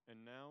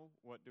And now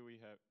what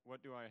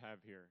do I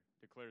have here,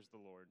 declares the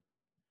Lord?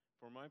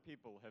 For my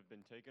people have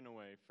been taken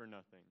away for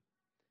nothing,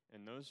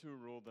 and those who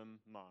rule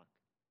them mock,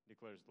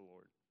 declares the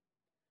Lord.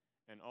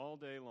 And all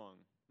day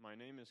long my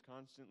name is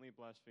constantly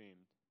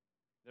blasphemed.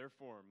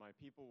 Therefore my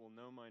people will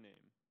know my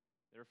name.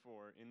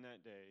 Therefore in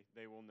that day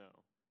they will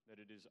know that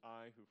it is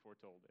I who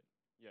foretold it.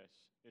 Yes,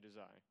 it is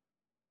I.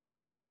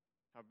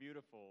 How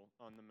beautiful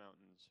on the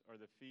mountains are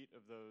the feet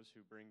of those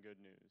who bring good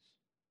news,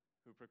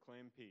 who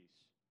proclaim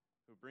peace,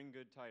 who bring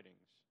good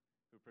tidings,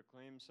 who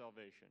proclaim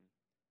salvation,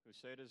 who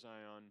say to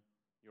Zion,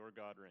 your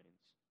God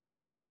reigns.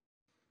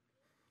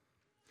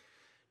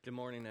 Good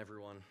morning,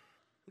 everyone.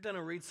 I'm going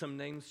to read some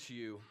names to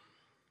you.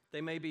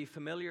 They may be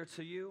familiar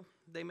to you,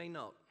 they may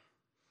not.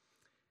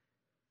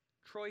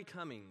 Troy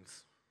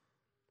Cummings,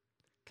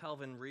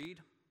 Calvin Reed,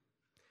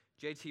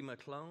 J.T.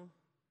 McClung,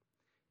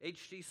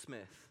 H.D.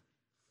 Smith,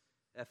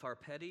 F.R.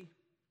 Petty,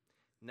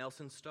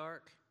 Nelson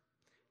Stark,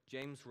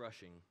 James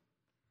Rushing.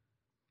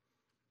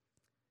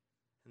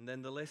 And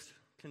then the list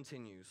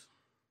continues.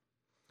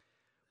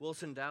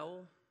 Wilson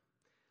Dowell,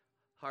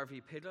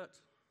 Harvey Pidlett,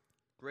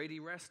 Grady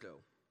Resto,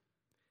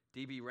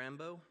 D.B.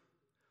 Rambo,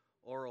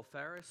 Oral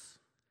Farris,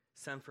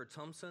 Sanford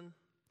Thompson,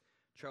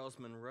 Charles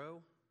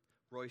Monroe,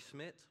 Roy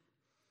Smith,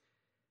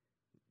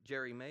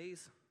 Jerry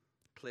Mays,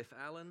 Cliff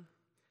Allen,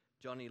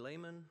 Johnny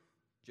Lehman,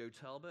 Joe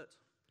Talbot,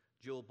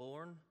 Jewel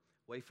Bourne,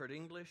 Wayford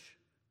English,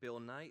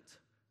 Bill Knight,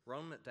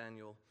 Ron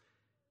McDaniel,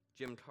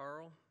 Jim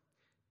Tarl,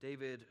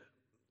 David,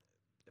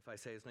 if I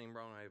say his name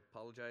wrong, I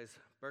apologize,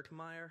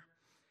 Berkemeyer,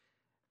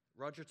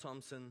 Roger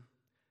Thompson,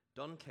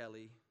 Don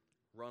Kelly,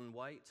 Ron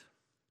White,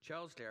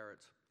 Charles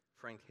Garrett,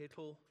 Frank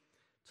Hittle,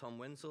 Tom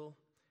Wenzel,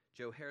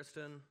 Joe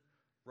Hairston,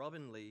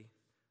 Robin Lee,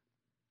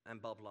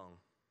 and Bob Long.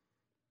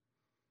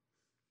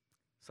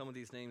 Some of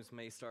these names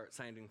may start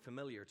sounding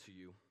familiar to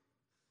you.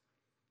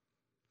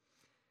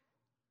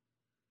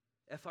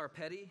 F.R.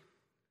 Petty,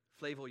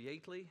 Flavio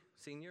Yateley,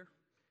 Sr.,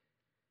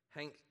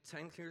 Hank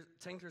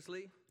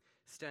Tankersley,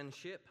 Stan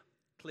Shipp,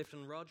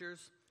 Clifton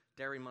Rogers,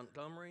 Derry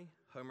Montgomery,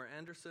 Homer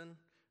Anderson,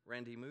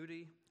 Randy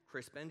Moody,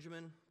 Chris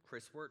Benjamin,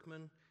 Chris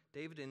Workman,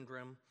 David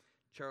Ingram,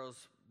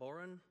 Charles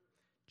Boren,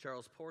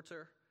 Charles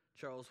Porter,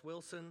 Charles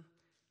Wilson,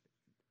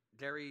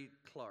 Gary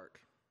Clark,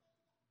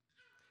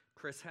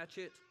 Chris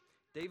Hatchett,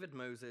 David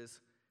Moses,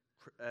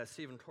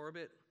 Stephen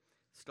Corbett,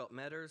 Scott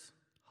Meaders,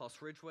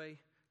 Hoss Ridgway,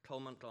 Cole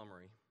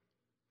Montgomery,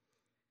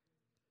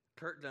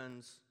 Kurt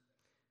Duns,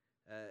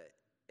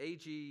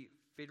 A.G.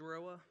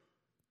 Figueroa,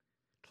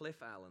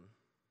 Cliff Allen.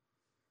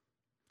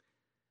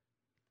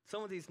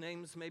 Some of these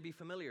names may be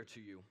familiar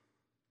to you.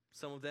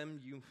 Some of them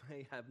you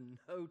may have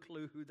no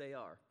clue who they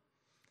are,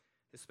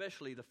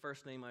 especially the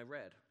first name I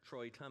read,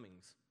 Troy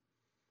Cummings.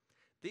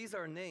 These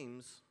are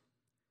names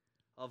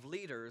of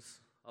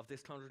leaders of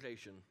this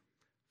congregation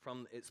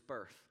from its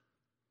birth,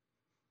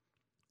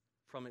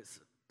 from its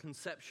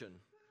conception.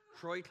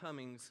 Troy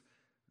Cummings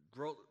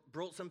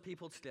brought some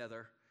people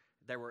together.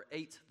 There were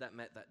 8 that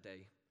met that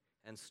day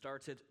and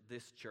started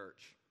this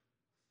church.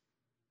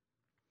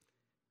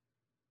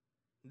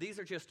 These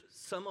are just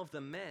some of the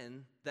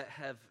men that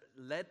have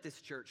led this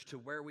church to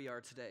where we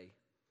are today.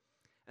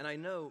 And I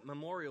know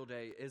Memorial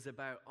Day is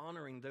about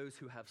honoring those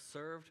who have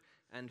served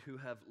and who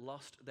have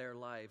lost their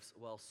lives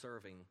while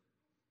serving.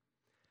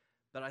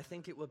 But I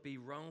think it would be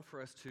wrong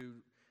for us to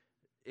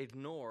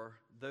ignore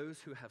those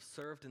who have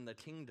served in the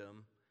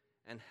kingdom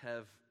and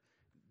have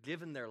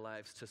given their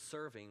lives to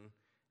serving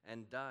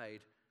and died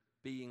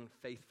being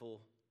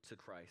faithful to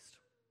Christ.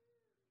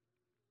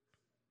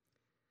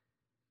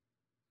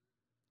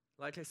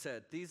 Like I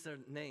said, these are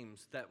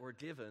names that were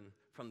given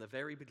from the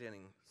very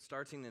beginning,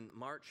 starting in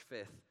March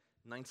 5th,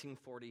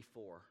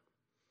 1944,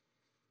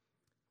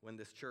 when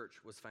this church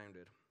was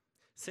founded.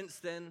 Since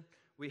then,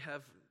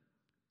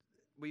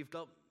 we've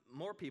got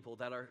more people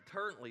that are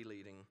currently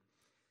leading.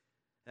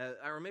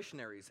 Our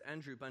missionaries,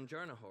 Andrew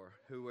Banjarnahor,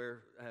 who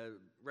we're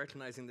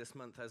recognizing this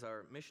month as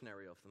our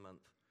missionary of the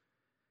month.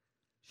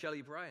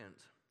 Shelley Bryant,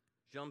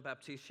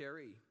 Jean-Baptiste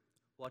Chéry,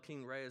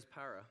 Joaquin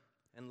Reyes-Para,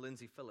 and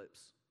Lindsay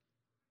Phillips.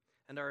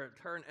 And our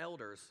current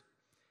elders,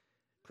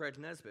 Craig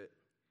Nesbitt,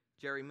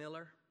 Jerry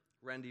Miller,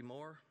 Randy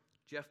Moore,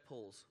 Jeff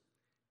Pulls,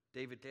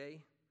 David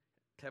Day,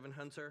 Kevin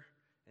Hunter,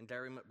 and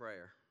Derry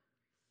McBrayer.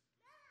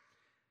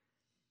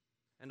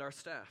 And our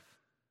staff,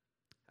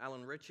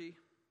 Alan Ritchie,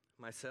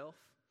 myself,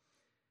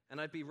 and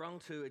I'd be wrong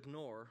to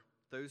ignore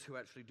those who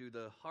actually do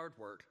the hard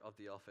work of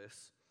the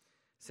office,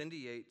 Cindy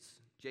Yates,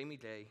 Jamie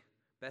Day,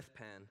 Beth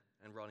Pan,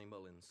 and Ronnie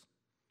Mullins.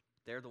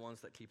 They're the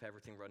ones that keep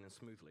everything running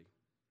smoothly.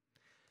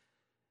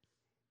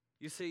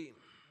 You see,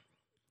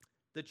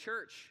 the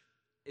church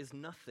is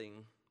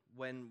nothing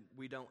when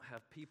we don't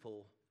have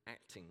people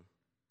acting,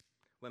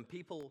 when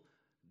people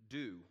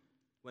do,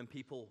 when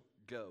people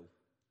go.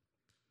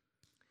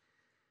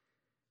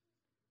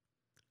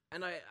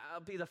 And I'll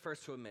be the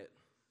first to admit,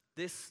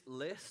 this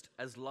list,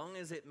 as long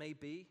as it may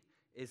be,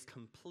 is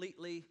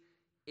completely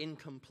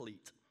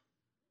incomplete.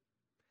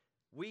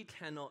 We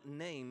cannot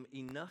name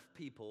enough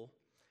people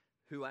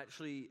who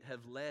actually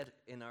have led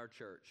in our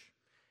church.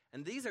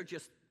 And these are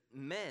just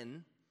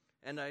men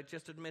and I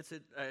just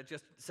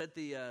said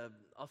the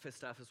office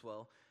staff as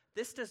well,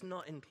 this does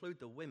not include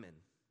the women.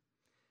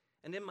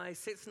 And in my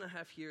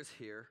 6.5 years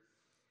here,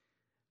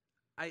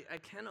 I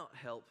cannot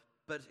help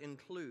but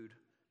include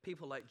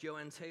people like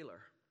Joanne Taylor,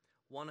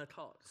 Juana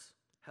Cox,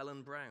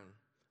 Helen Brown,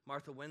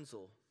 Martha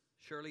Wenzel,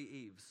 Shirley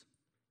Eves,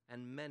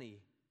 and many,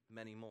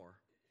 many more.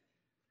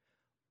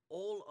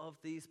 All of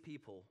these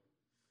people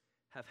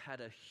have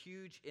had a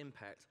huge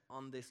impact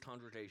on this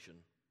congregation.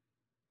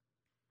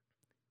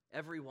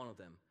 Every one of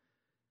them.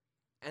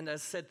 And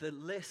as said, the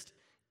list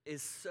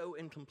is so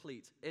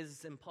incomplete. It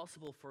is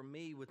impossible for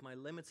me with my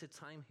limited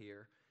time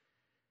here,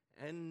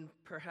 and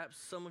perhaps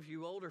some of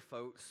you older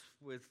folks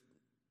with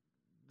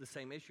the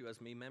same issue as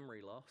me,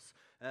 memory loss,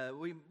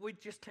 we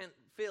just can't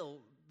fill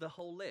the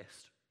whole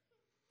list.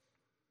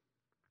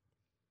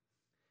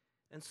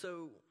 And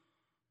so,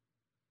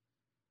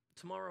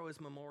 tomorrow is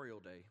Memorial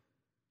Day,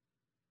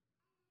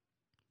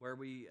 where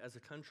we as a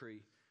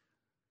country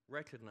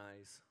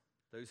recognize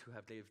those who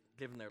have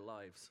given their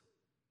lives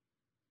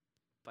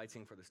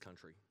fighting for this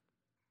country.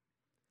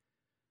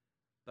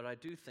 But I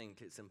do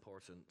think it's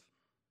important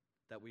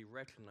that we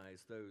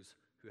recognize those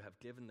who have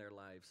given their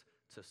lives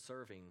to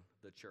serving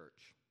the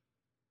church.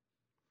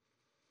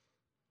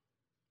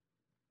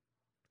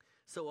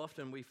 So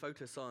often we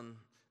focus on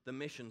the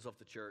missions of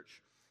the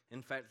church.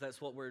 In fact,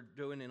 that's what we're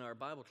doing in our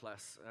Bible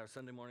class, our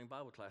Sunday morning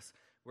Bible class.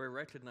 We're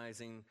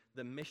recognizing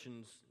the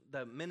missions,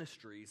 the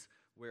ministries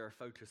we are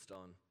focused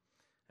on.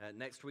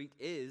 Next week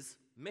is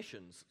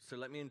missions, so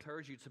let me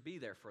encourage you to be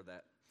there for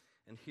that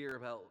and hear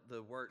about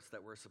the works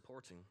that we're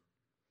supporting.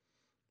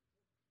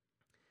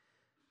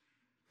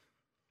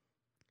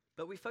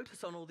 But we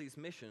focus on all these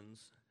missions,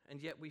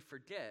 and yet we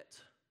forget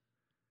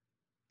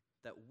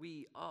that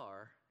we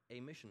are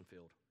a mission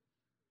field.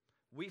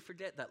 We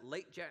forget that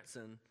Lake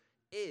Jackson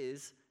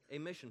is a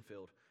mission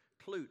field.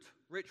 Clute,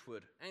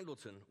 Richwood,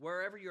 Angleton,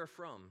 wherever you're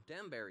from,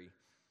 Danbury,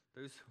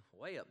 those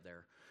way up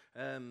there.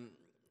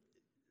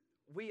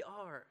 We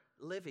are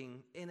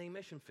living in a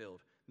mission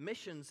field.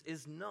 Missions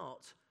is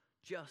not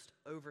just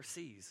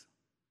overseas.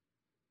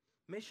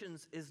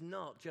 Missions is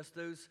not just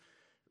those,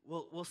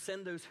 we'll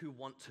send those who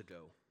want to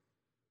go.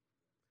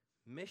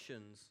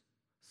 Missions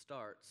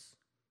starts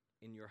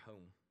in your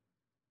home.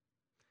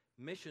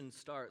 Mission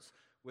starts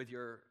with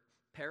your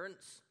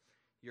parents,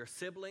 your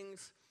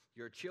siblings,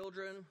 your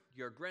children,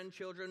 your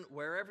grandchildren,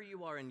 wherever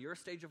you are in your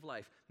stage of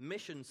life.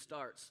 Mission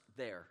starts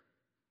there.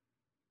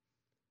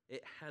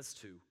 It has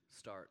to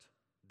start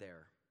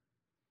there.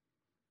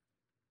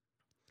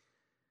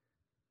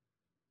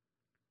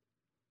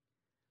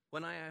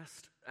 When I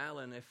asked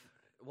Alan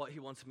what he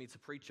wanted me to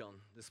preach on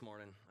this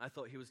morning, I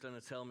thought he was going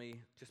to tell me,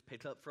 just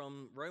pick up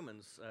from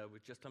Romans.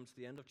 We've just come to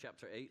the end of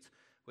chapter 8,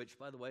 which,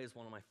 by the way, is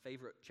one of my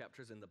favorite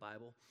chapters in the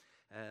Bible.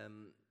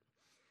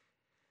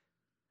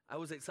 I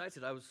was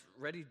excited. I was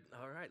ready.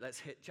 All right, let's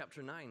hit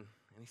chapter 9. And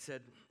he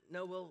said,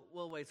 no,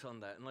 we'll wait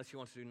on that, unless you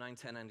want to do 9,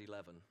 10, and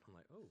 11. I'm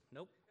like, oh,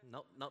 nope,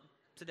 not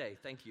today,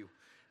 thank you.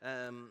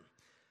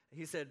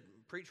 He said,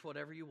 preach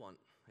whatever you want.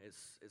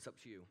 It's up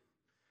to you.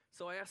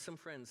 So I asked some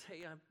friends,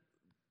 hey,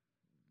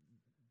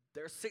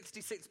 there are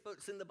 66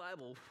 books in the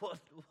Bible.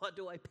 What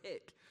do I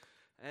pick?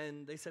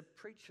 And they said,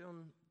 preach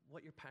on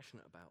what you're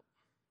passionate about.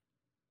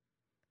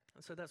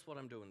 And so that's what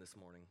I'm doing this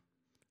morning.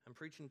 I'm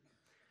preaching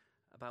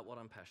about what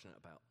I'm passionate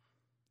about.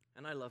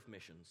 And I love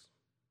missions.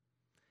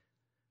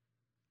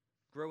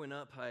 Growing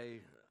up,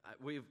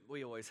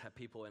 we always had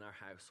people in our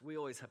house. We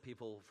always had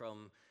people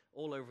from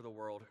all over the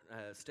world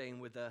staying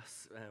with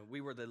us.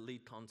 We were the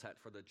lead contact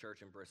for the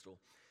church in Bristol.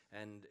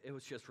 And it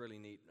was just really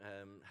neat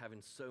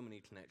having so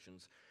many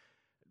connections.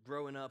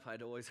 Growing up,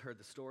 I'd always heard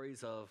the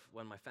stories of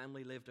when my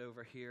family lived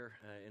over here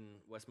in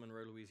West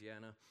Monroe,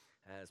 Louisiana,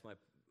 as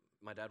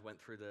my dad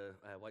went through the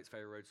Whites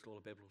Ferry Road School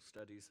of Biblical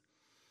Studies.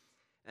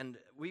 And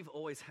we've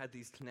always had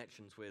these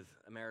connections with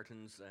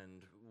Americans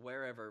and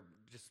wherever,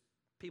 just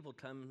people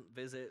come,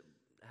 visit,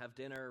 have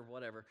dinner,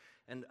 whatever.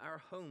 And our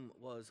home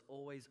was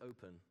always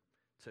open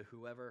to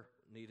whoever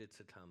needed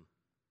to come.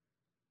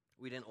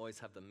 We didn't always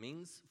have the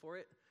means for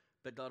it,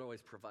 but God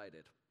always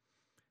provided.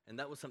 And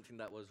that was something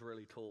that was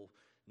really cool.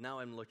 Now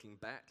I'm looking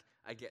back,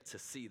 I get to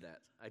see that.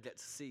 I get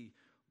to see,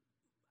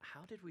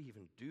 how did we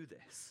even do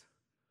this?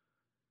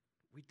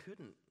 We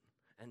couldn't,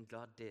 and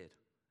God did.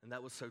 And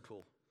that was so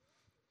cool.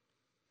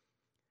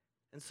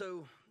 And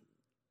so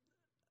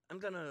I'm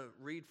going to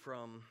read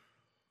from,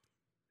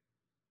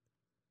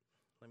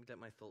 let me get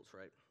my thoughts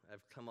right.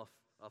 I've come off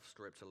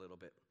script a little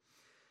bit.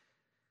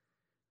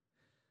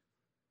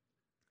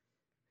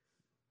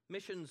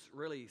 Missions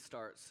really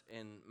starts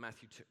in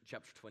Matthew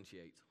chapter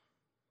 28.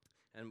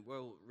 And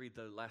we'll read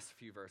the last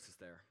few verses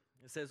there.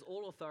 It says,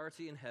 all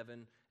authority in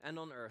heaven and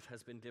on earth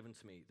has been given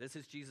to me. This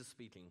is Jesus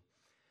speaking.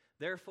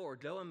 Therefore,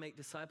 go and make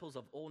disciples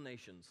of all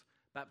nations,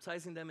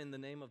 baptizing them in the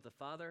name of the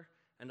Father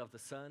and of the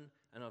Son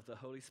and of the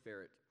Holy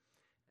Spirit,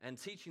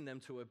 and teaching them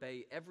to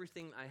obey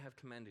everything I have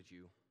commanded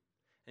you.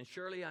 And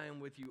surely I am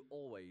with you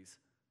always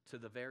to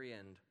the very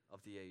end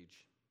of the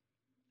age.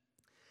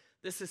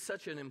 This is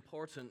such an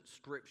important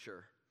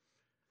scripture,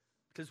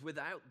 because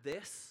without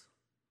this,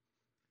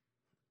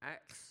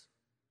 Acts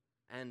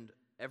and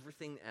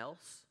everything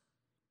else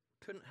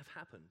couldn't have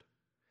happened.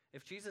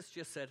 If Jesus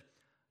just said,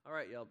 all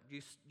right, y'all,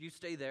 you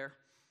stay there,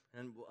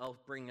 and I'll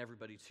bring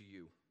everybody to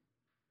you.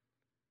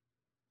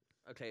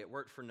 Okay, it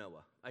worked for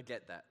Noah. I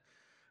get that.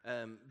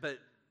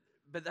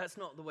 But that's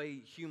not the way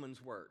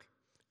humans work.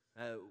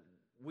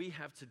 We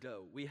have to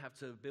go. We have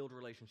to build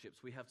relationships.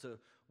 We have to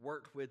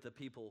work with the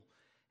people.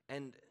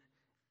 And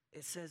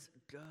it says,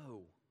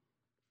 go.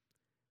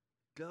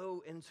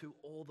 Go into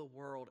all the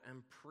world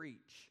and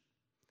preach.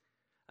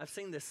 I've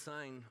seen this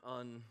sign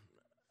on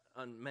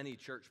many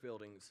church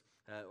buildings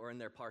or in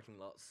their parking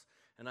lots,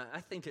 and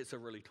I think it's a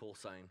really cool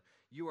sign.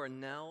 You are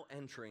now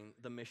entering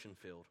the mission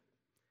field.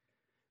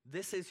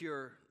 This is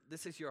your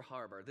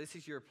harbor. This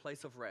is your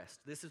place of rest.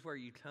 This is where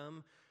you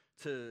come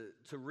to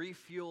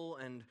refuel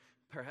and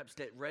perhaps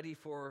get ready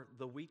for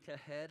the week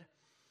ahead.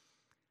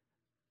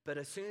 But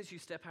as soon as you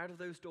step out of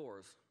those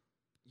doors,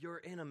 you're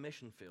in a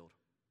mission field.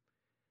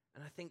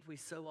 And I think we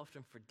so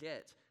often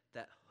forget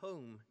that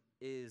home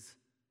is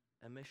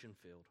a mission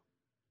field.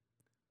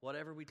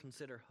 Whatever we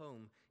consider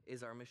home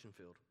is our mission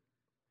field.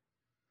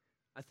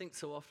 I think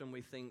so often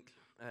we think,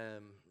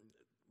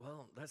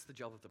 well, that's the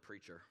job of the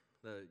preacher,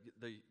 the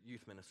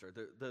youth minister,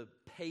 the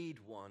paid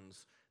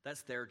ones.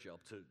 That's their job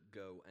to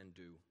go and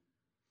do.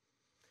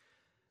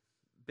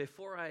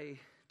 Before I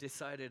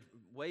decided,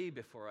 way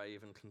before I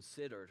even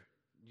considered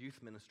youth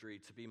ministry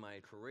to be my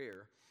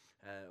career,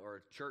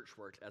 or church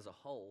work as a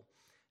whole,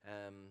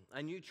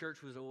 I knew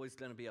church was always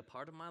going to be a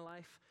part of my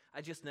life.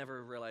 I just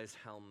never realized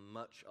how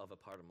much of a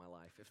part of my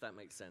life, if that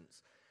makes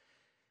sense.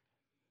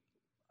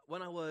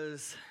 When I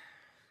was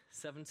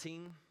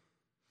 17,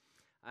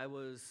 I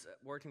was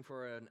working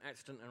for an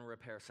accident and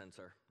repair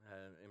center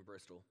in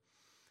Bristol.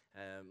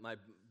 My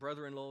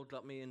brother-in-law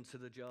got me into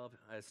the job.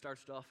 I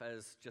started off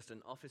as just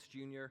an office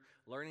junior,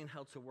 learning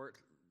how to work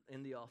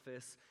in the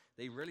office.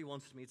 They really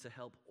wanted me to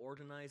help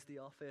organize the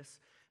office,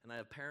 and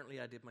I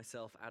did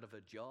myself out of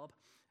a job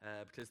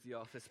because the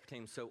office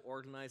became so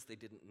organized they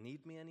didn't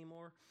need me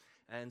anymore.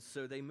 And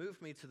so they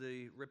moved me to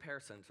the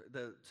repair center,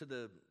 to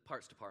the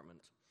parts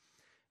department.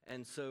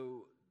 And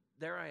so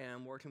there I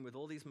am working with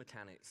all these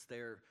mechanics.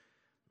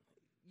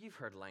 You've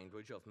heard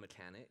language of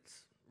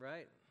mechanics,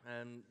 right?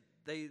 And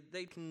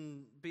they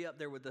can be up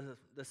there with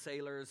the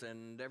sailors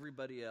and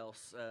everybody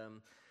else.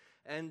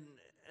 And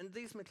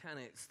these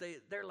mechanics,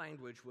 their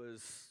language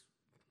was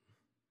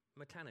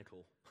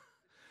mechanical.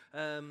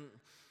 And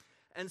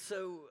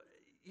so,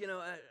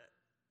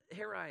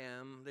 here I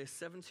am, this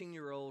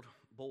 17-year-old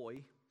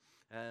boy,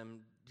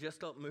 just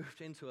got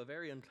moved into a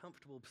very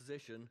uncomfortable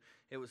position.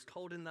 It was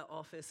cold in that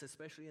office,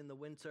 especially in the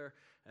winter.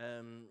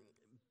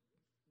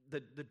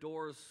 The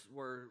doors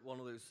were one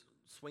of those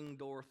swing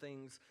door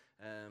things.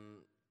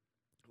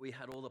 We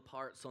had all the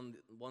parts on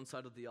one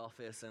side of the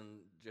office, and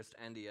just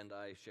Andy and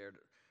I shared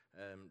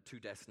two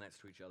desks next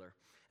to each other.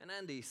 And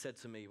Andy said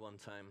to me one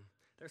time,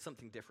 "There's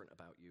something different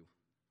about you.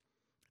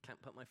 I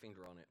can't put my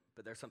finger on it,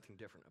 but there's something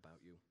different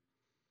about you."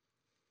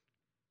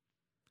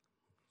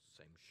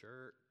 Same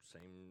shirt,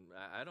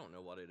 I don't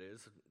know what it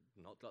is.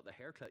 Not got the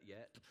haircut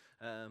yet.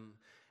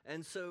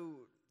 And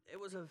so it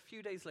was a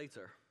few days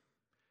later.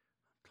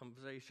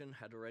 Conversation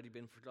had already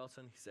been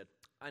forgotten. He said,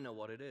 "I know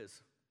what it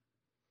is."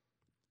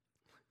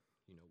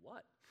 You know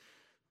what?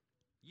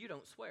 You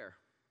don't swear.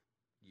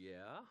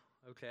 Yeah,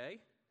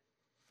 okay.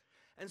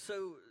 And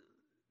so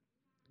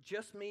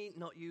just me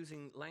not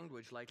using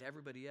language like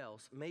everybody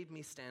else made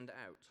me stand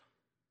out.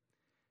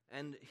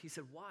 And he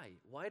said, "Why?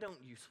 Why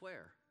don't you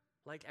swear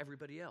like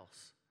everybody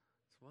else?"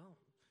 I said, "Well,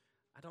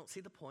 I don't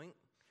see the point.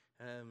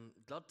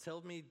 God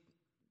told me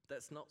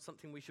that's not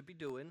something we should be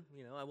doing.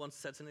 I once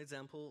set an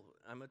example.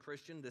 I'm a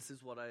Christian. This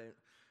is what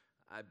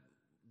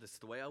this is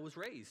the way I was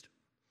raised."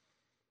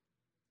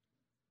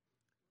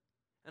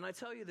 And I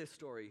tell you this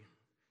story,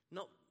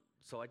 not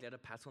so I get a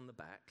pat on the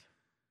back.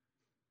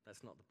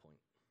 That's not the point.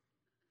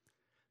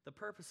 The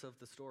purpose of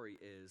the story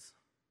is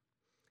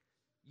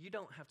you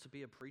don't have to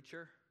be a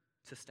preacher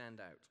to stand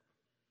out.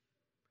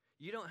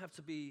 You don't have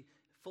to be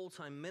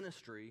full-time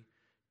ministry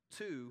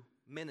to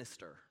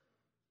minister.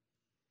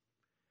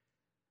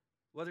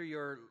 Whether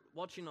you're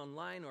watching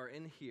online or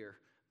in here,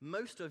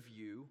 most of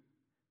you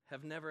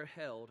have never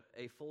held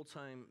a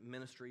full-time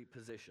ministry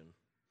position.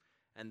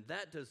 And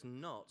that does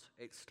not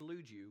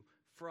exclude you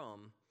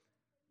from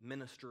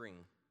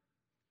ministering.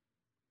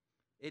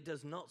 It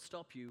does not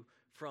stop you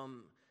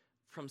from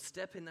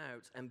stepping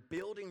out and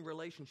building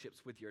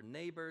relationships with your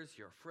neighbors,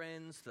 your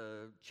friends,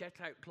 the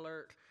checkout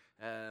clerk.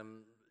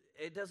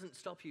 It doesn't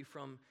stop you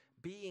from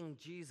being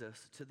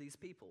Jesus to these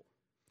people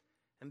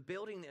and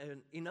building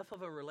enough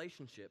of a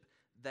relationship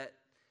that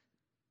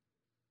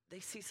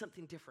they see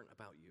something different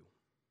about you.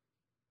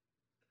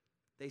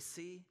 They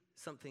see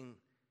something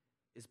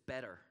is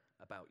better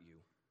about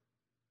you.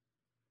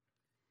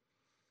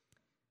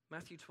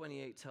 Matthew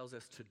 28 tells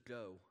us to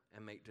go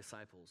and make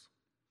disciples.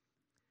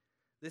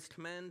 This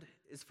command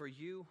is for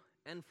you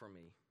and for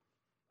me.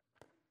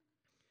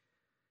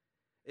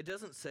 It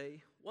doesn't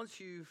say,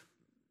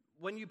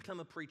 when you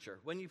become a preacher,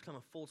 when you become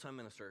a full-time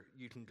minister,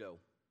 you can go.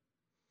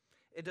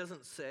 It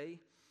doesn't say,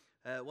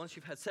 once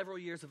you've had several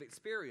years of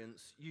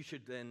experience, you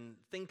should then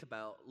think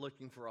about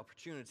looking for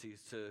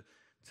opportunities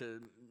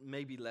to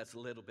maybe let a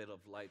little bit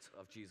of light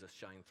of Jesus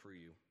shine through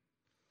you.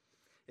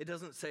 It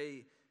doesn't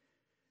say,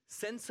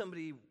 send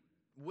somebody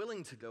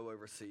willing to go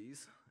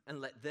overseas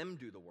and let them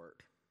do the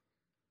work.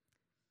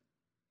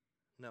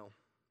 No,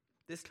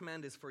 this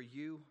command is for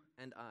you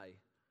and I.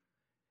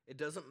 It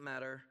doesn't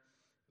matter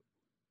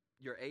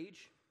your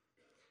age.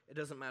 It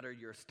doesn't matter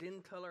your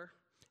skin color.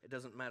 It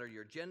doesn't matter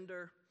your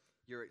gender,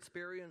 your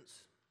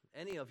experience,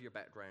 any of your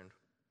background.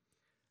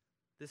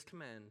 This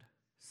command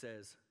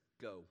says,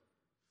 go.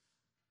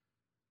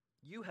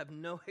 You have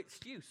no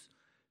excuse.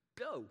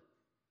 Go.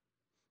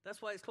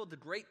 That's why it's called the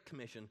Great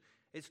Commission.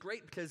 It's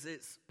great because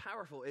it's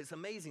powerful, it's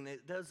amazing,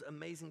 it does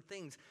amazing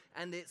things,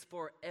 and it's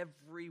for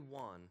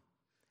everyone.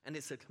 And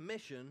it's a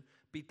commission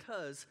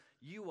because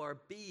you are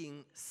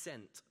being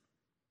sent.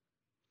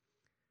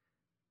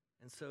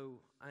 And so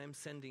I am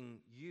sending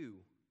you,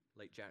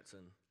 Lake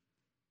Jackson,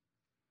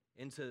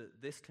 into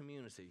this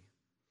community,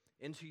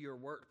 into your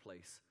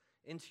workplace,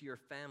 into your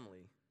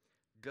family.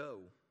 Go.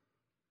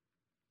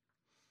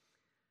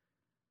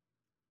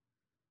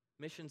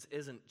 Missions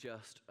isn't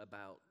just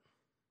about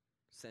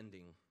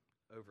sending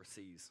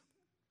overseas.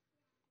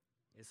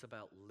 It's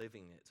about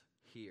living it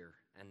here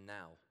and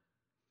now.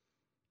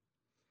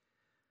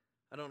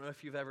 I don't know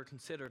if you've ever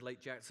considered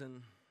Lake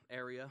Jackson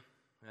area,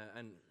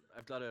 and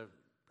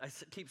I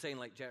keep saying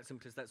Lake Jackson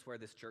because that's where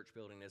this church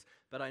building is,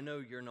 but I know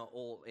you're not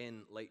all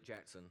in Lake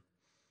Jackson.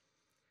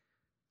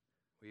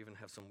 We even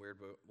have some weird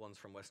ones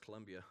from West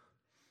Columbia.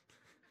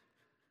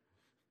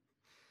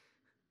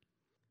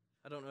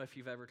 I don't know if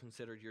you've ever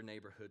considered your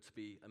neighborhood to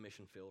be a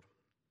mission field.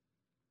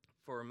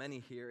 For many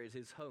here, it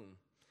is home.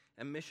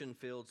 And mission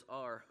fields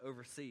are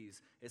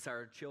overseas. It's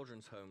our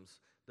children's homes,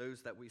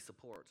 those that we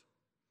support.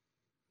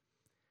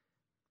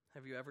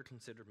 Have you ever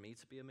considered me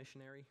to be a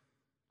missionary?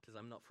 Because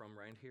I'm not from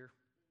around here.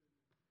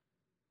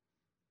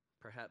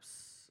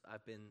 Perhaps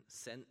I've been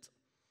sent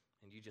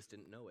and you just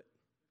didn't know it.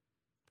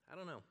 I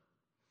don't know.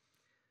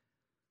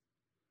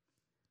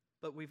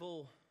 But we've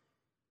all,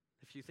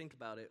 if you think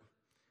about it,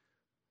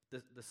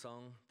 the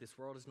song, "This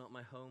world is not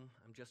my home,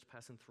 I'm just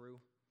passing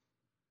through."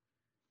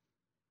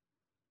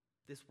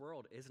 This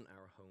world isn't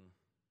our home.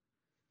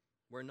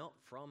 We're not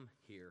from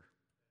here.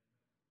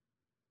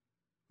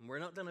 And we're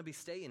not going to be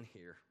staying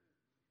here.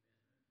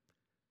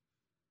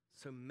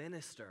 So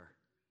minister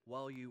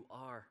while you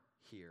are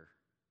here.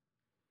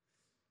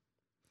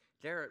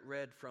 Garrett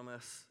read from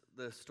us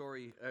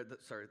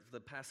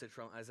the passage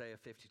from Isaiah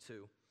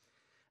 52.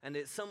 And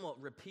it's somewhat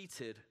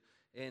repeated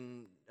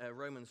in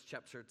Romans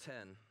chapter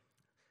 10.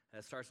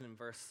 Starting in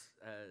verse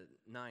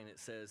 9, it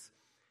says,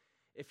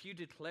 "If you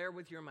declare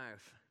with your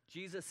mouth,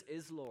 Jesus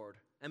is Lord,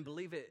 and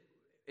believe it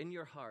in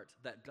your heart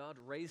that God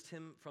raised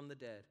him from the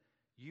dead,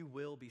 you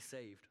will be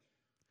saved.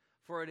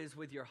 For it is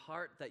with your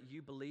heart that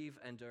you believe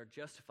and are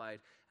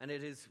justified, and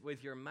it is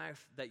with your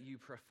mouth that you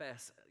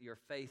profess your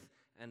faith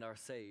and are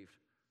saved."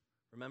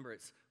 Remember,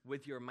 it's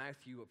with your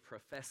mouth you are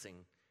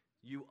professing.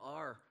 You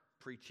are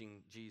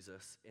preaching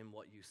Jesus in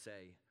what you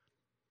say.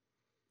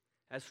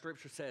 As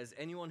Scripture says,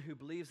 anyone who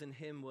believes in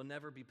him will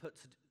never be put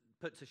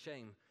to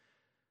shame.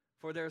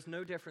 For there is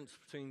no difference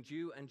between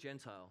Jew and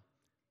Gentile.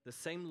 The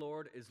same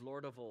Lord is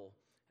Lord of all,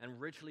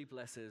 and richly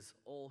blesses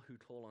all who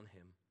call on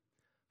him.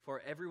 For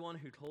everyone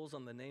who calls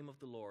on the name of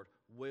the Lord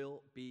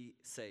will be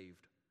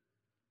saved.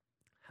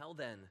 How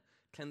then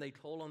can they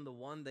call on the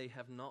one they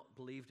have not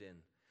believed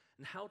in?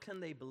 And how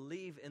can they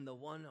believe in the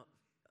one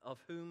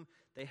of whom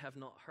they have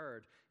not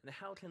heard? And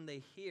how can they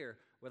hear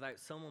without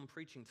someone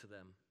preaching to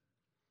them?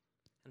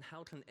 And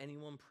how can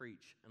anyone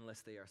preach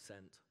unless they are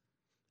sent?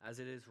 As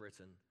it is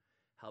written,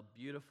 how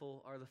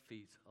beautiful are the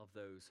feet of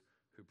those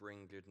who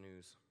bring good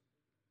news.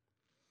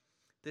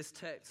 This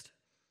text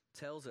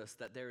tells us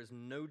that there is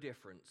no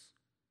difference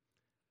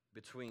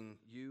between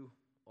you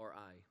or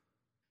I.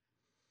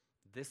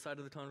 This side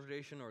of the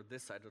congregation or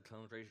this side of the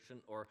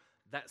congregation or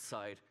that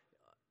side,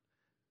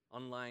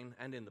 online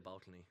and in the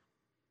balcony.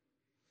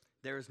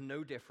 There is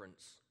no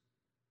difference.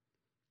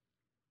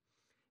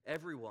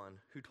 Everyone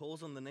who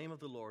calls on the name of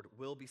the Lord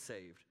will be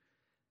saved.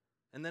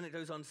 And then it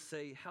goes on to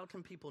say, how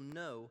can people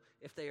know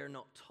if they are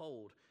not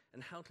told?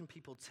 And how can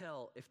people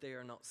tell if they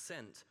are not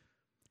sent?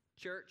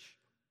 Church,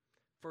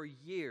 for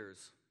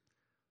years,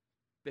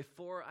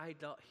 before I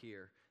got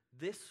here,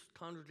 this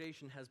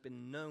congregation has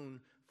been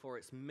known for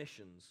its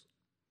missions.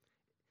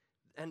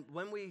 And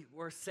when we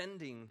were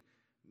sending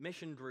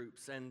mission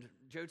groups, and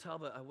Joe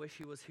Talbot, I wish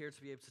he was here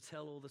to be able to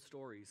tell all the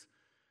stories,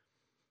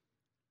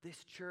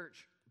 this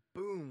church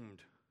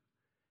boomed.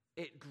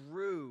 It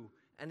grew,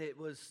 and it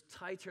was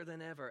tighter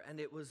than ever, and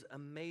it was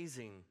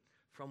amazing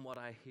from what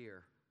I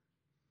hear.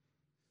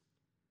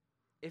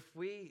 If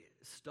we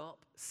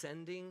stop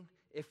sending,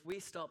 if we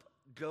stop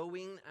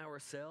going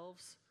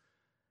ourselves,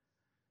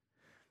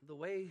 the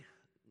way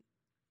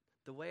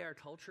our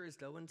culture is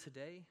going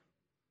today,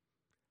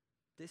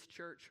 this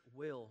church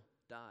will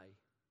die.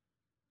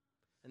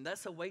 And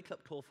that's a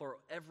wake-up call for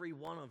every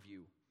one of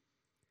you.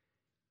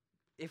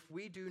 If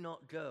we do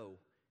not go,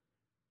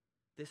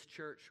 this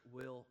church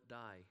will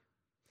die.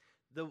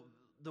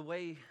 The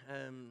way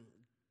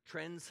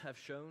trends have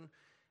shown,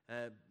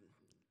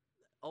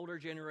 older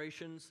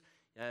generations,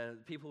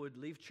 people would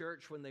leave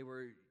church when they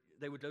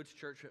would go to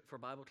church for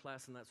Bible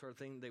class and that sort of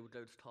thing. They would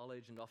go to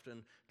college and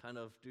often kind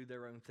of do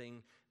their own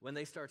thing. When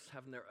they started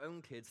having their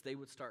own kids, they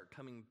would start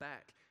coming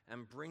back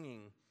and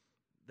bringing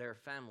their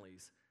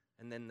families,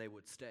 and then they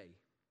would stay.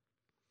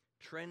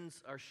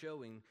 Trends are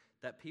showing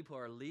that people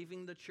are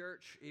leaving the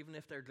church, even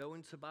if they're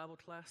going to Bible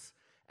class,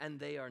 and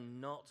they are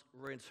not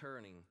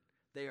returning.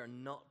 They are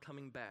not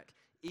coming back.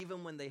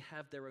 Even when they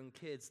have their own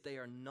kids, they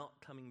are not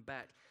coming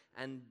back.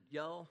 And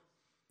y'all,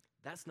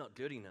 that's not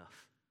good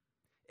enough.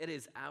 It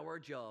is our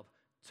job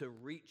to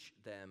reach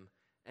them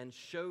and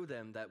show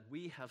them that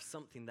we have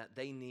something that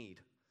they need,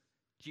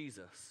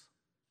 Jesus.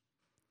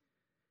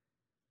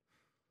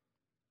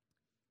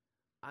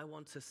 I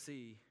want to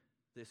see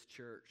this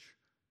church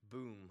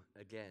boom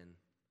again.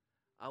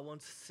 I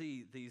want to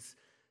see these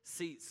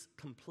seats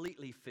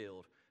completely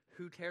filled.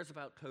 Who cares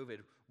about COVID?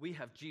 We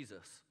have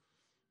Jesus.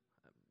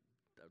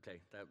 Okay,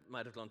 that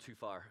might have gone too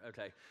far.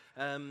 Okay.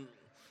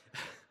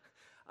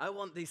 I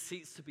want these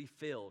seats to be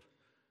filled.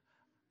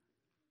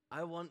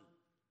 I want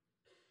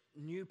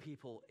new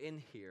people in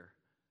here.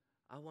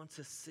 I want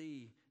to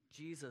see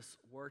Jesus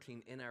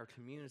working in our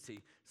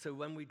community. So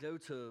when we go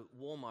to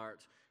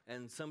Walmart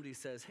and somebody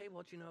says, hey,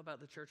 what do you know about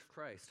the Church of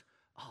Christ?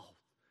 Oh,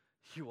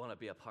 you want to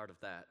be a part of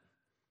that.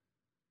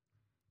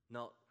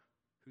 Not,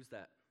 who's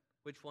that?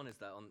 Which one is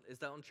that on? Is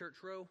that on Church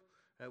Row?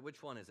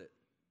 Which one is it?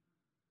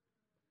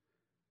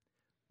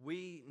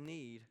 We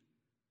need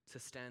to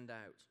stand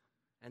out.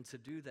 And to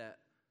do that,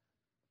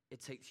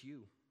 it takes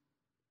you.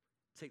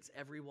 It takes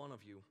every one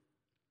of you.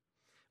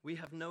 We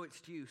have no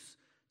excuse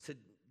to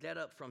get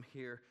up from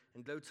here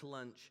and go to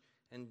lunch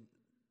and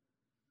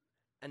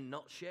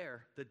not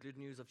share the good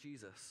news of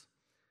Jesus.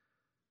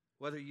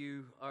 Whether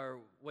you are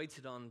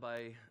waited on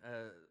by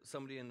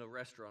somebody in the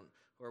restaurant,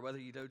 or whether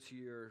you go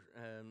to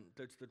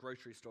the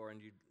grocery store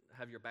and you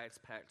have your bags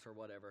packed or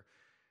whatever,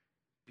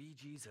 be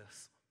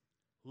Jesus.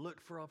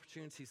 Look for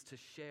opportunities to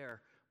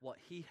share what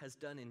he has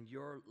done in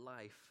your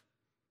life.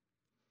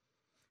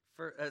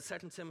 For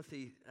 2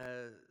 Timothy,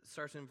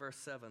 starting in verse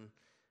 7,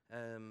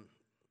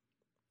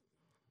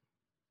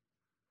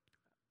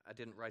 I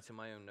didn't write in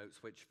my own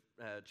notes which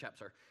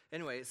chapter.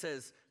 Anyway, it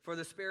says, For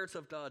the Spirit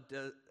of God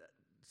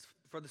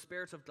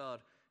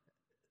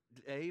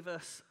gave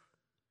us.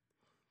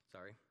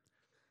 Sorry.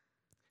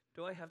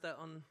 Do I have that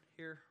on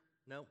here?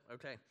 No?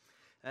 Okay.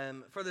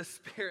 For the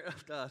Spirit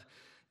of God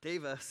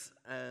gave us,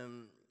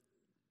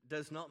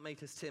 does not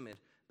make us timid,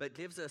 but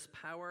gives us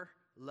power,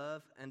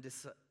 love, and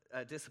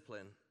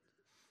discipline.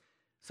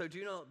 So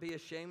do not be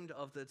ashamed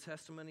of the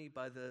testimony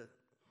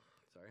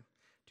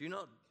Do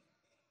not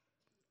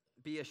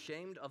be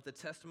ashamed of the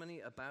testimony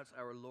about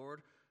our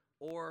Lord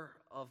or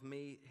of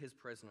me, his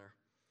prisoner.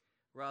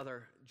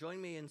 Rather,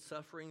 join me in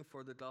suffering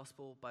for the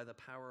gospel by the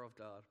power of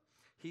God.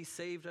 He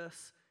saved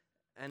us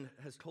and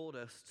has called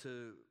us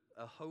to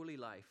a holy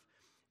life,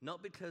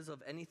 not because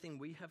of anything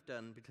we have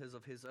done, because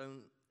of his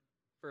own.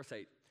 Verse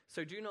 8.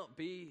 So do not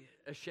be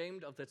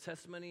ashamed of the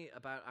testimony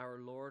about our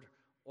Lord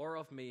or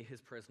of me,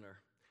 his prisoner.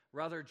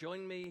 Rather,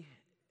 join me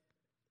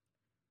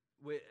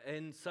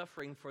in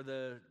suffering for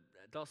the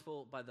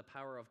gospel by the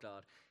power of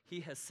God.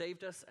 He has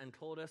saved us and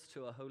called us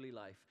to a holy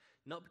life,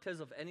 not because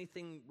of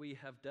anything we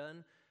have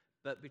done,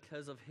 but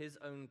because of his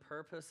own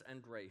purpose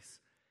and grace.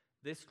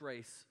 This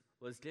grace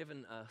was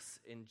given us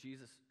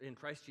in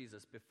Christ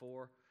Jesus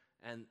before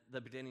and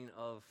the beginning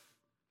of,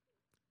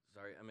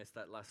 I missed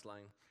that last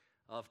line,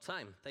 of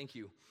time. Thank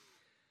you.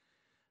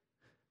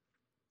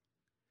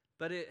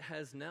 But it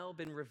has now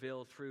been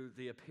revealed through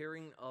the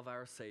appearing of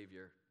our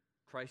Savior,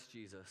 Christ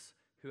Jesus,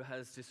 who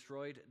has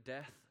destroyed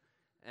death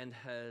and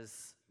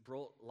has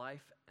brought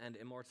life and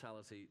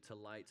immortality to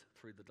light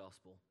through the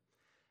gospel.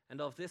 And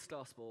of this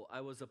gospel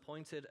I was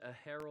appointed a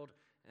herald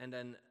and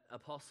an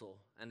apostle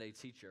and a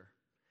teacher.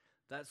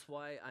 That's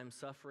why I'm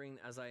suffering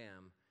as I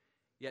am.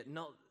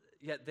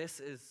 Yet this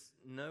is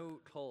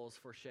no cause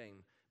for shame,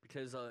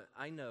 because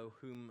I know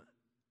whom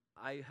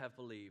I have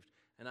believed,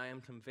 and I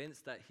am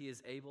convinced that he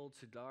is able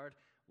to guard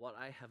what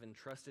I have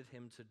entrusted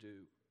him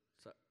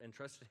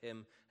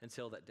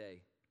until that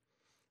day.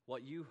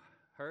 What you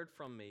heard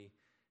from me,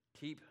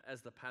 keep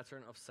as the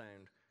pattern of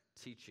sound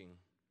teaching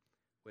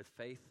with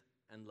faith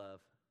and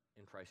love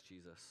in Christ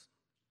Jesus.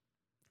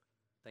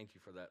 Thank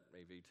you for that,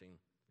 AV team.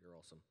 You're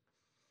awesome.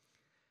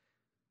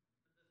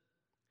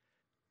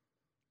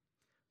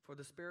 For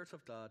the Spirit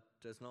of God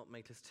does not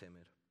make us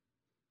timid,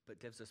 but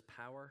gives us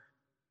power,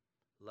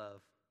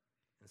 love,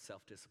 and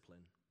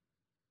self-discipline.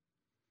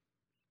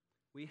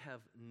 We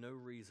have no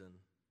reason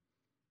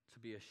to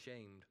be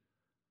ashamed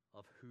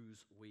of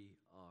whose we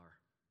are.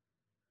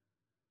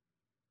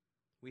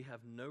 We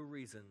have no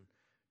reason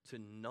to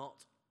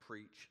not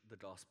preach the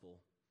gospel.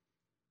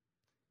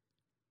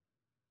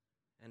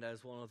 And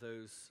as one of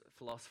those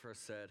philosophers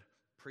said,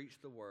 preach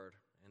the word,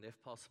 and if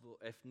possible,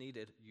 if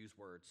needed, use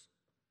words.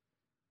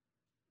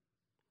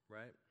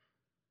 Right?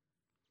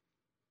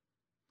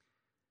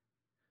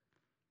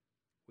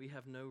 we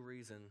have no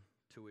reason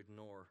to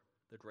ignore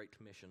the Great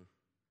Commission.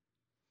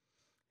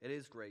 It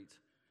is great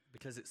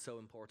because it's so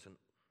important.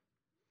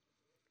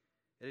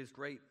 It is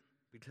great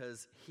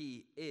because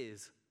He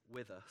is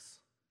with us.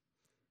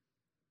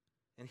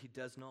 And He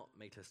does not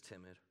make us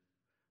timid,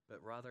 but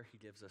rather He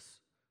gives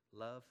us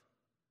love,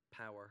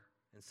 power,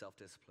 and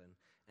self-discipline.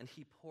 And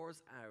He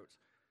pours out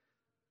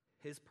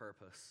His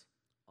purpose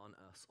on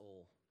us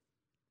all.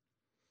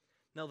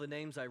 Now, the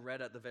names I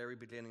read at the very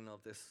beginning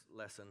of this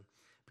lesson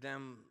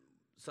began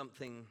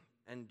something,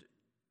 and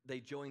they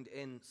joined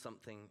in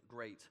something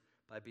great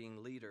by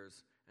being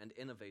leaders and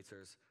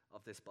innovators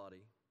of this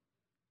body.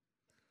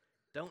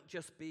 Don't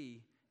just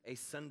be a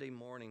Sunday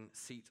morning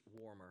seat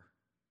warmer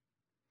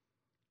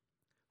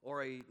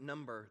or a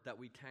number that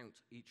we count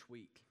each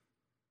week.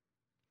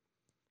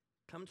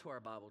 Come to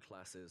our Bible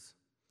classes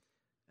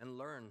and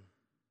learn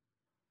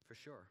for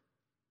sure.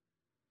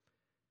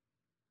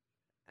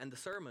 And the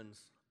sermons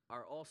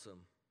are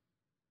awesome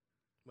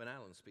when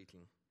Alan's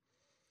speaking.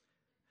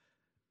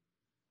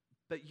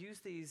 But use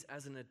these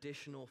as an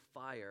additional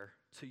fire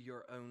to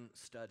your own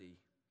study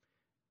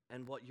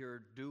and what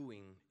you're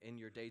doing in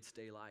your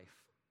day-to-day life.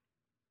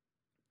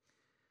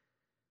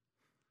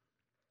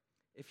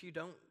 If you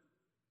don't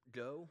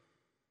go,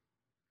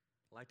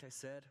 like I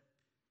said,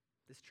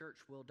 this church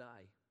will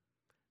die.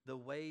 The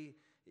way,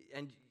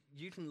 and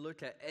you can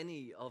look at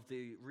any of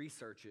the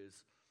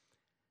researches,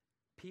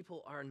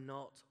 people are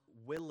not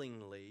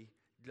willingly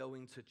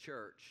going to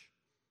church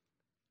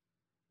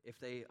if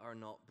they are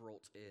not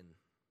brought in.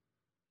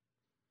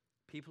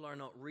 People are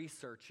not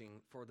researching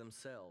for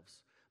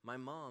themselves. My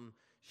mom,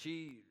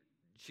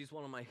 she's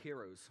one of my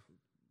heroes,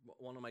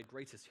 one of my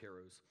greatest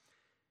heroes.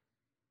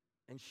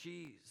 And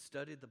she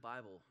studied the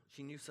Bible.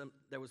 She knew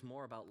there was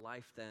more about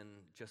life than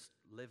just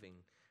living.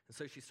 And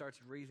so she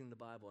started reading the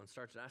Bible and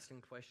started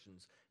asking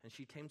questions. And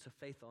she came to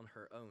faith on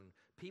her own.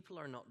 People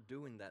are not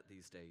doing that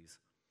these days.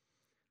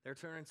 They're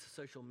turning to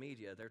social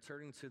media. They're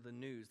turning to the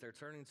news. They're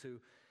turning to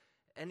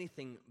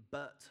anything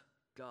but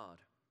God.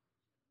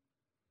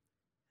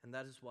 And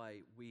that is why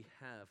we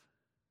have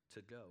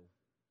to go.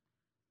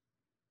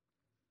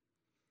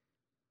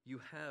 You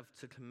have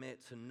to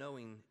commit to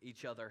knowing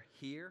each other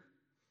here,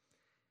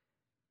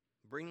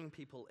 bringing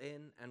people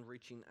in and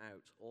reaching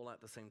out all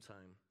at the same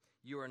time.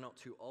 You are not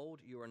too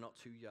old. You are not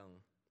too young.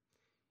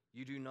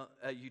 You do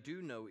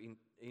know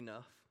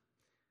enough,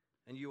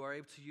 and you are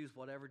able to use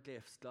whatever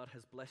gifts God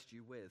has blessed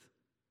you with.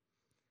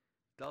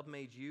 God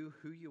made you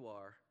who you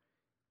are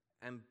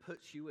and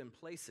puts you in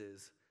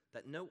places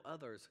that no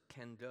others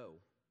can go.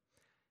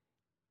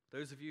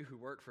 Those of you who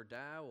work for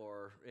Dow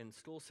or in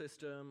school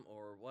system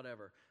or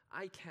whatever,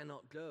 I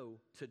cannot go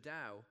to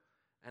Dow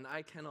and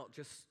I cannot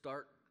just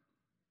start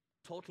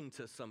talking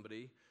to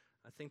somebody.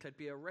 I think I'd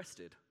be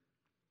arrested.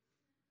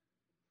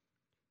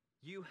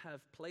 You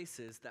have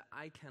places that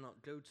I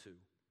cannot go to.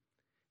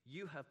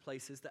 You have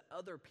places that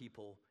other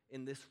people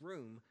in this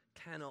room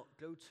cannot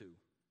go to.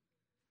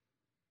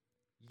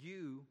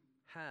 You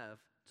have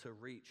to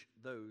reach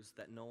those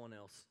that no one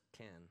else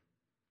can.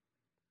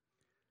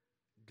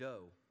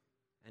 Go,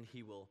 and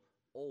He will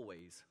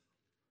always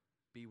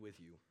be with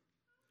you.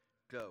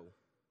 Go.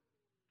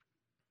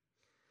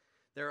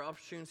 There are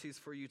opportunities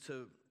for you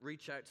to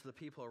reach out to the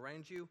people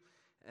around you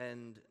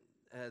and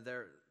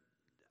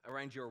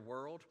around your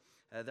world.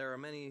 There are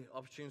many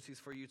opportunities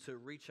for you to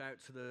reach out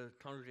to the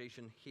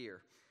congregation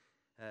here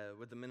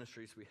with the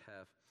ministries we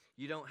have.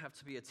 You don't have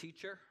to be a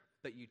teacher,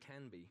 but you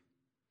can be.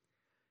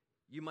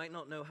 You might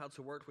not know how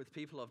to work with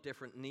people of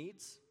different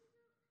needs,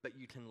 but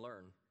you can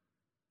learn.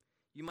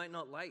 You might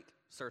not like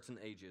certain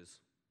ages,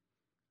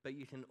 but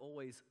you can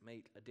always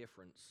make a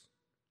difference.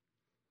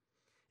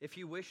 If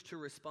you wish to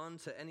respond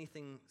to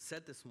anything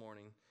said this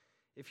morning,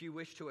 if you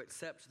wish to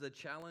accept the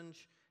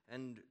challenge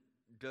and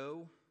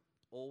go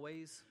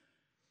always,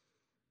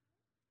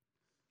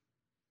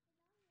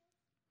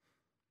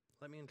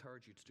 let me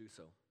encourage you to do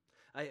so.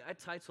 I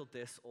titled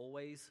this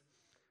Always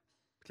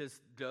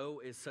because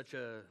go is such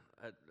a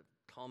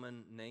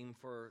common name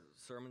for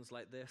sermons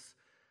like this.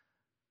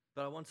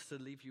 But I wanted to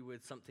leave you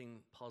with something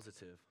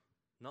positive.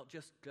 Not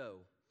just go,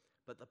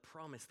 but the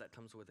promise that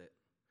comes with it.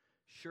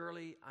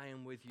 Surely I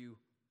am with you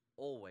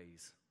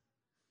always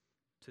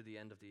to the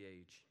end of the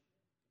age.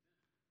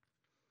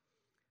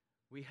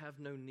 We have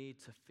no need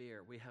to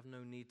fear. We have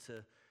no need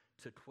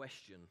to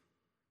question.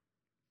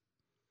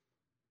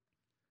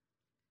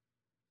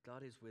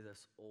 God is with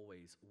us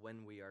always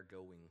when we are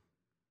going.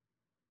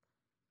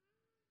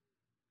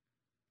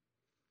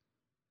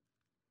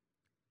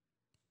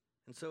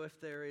 And so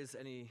if there is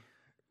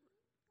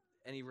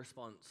any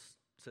response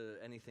to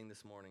anything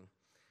this morning,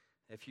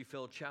 if you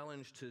feel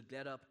challenged to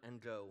get up and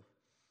go,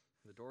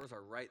 the doors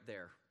are right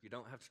there. You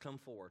don't have to come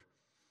forward.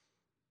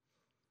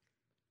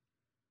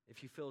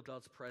 If you feel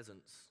God's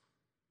presence,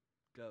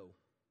 go.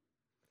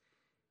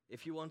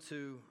 If you want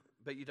to,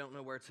 but you don't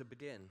know where to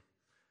begin,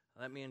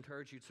 let me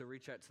encourage you to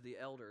reach out to the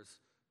elders,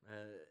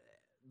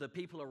 the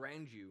people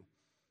around you,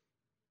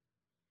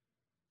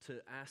 to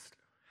ask,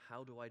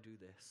 how do I do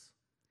this?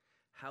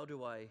 How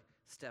do I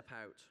step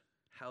out?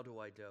 How do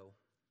I go?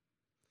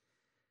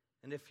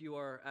 And if you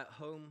are at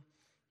home,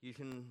 you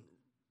can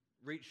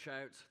reach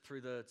out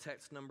through the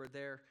text number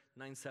there,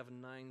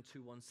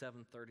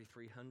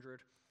 979-217-3300,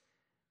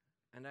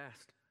 and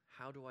ask,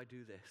 how do I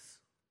do this?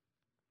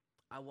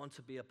 I want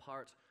to be a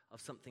part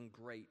of something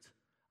great.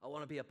 I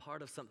want to be a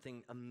part of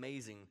something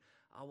amazing.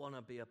 I want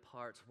to be a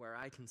part where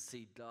I can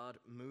see God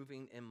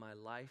moving in my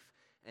life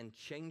and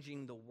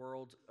changing the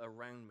world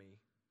around me.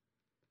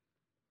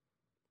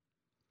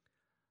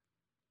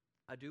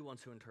 I do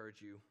want to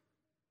encourage you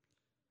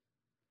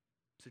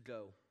to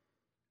go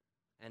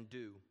and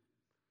do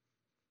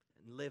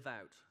and live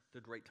out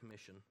the Great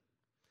Commission.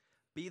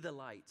 Be the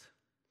light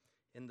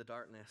in the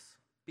darkness.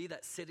 Be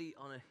that city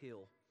on a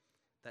hill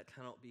that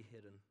cannot be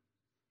hidden.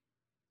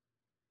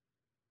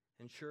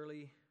 And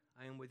surely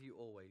I am with you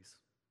always,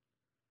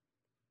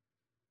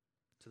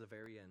 to the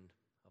very end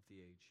of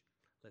the age.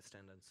 Let's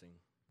stand and sing.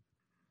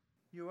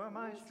 You are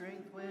my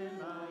strength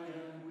when I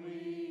am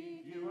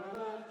weak. You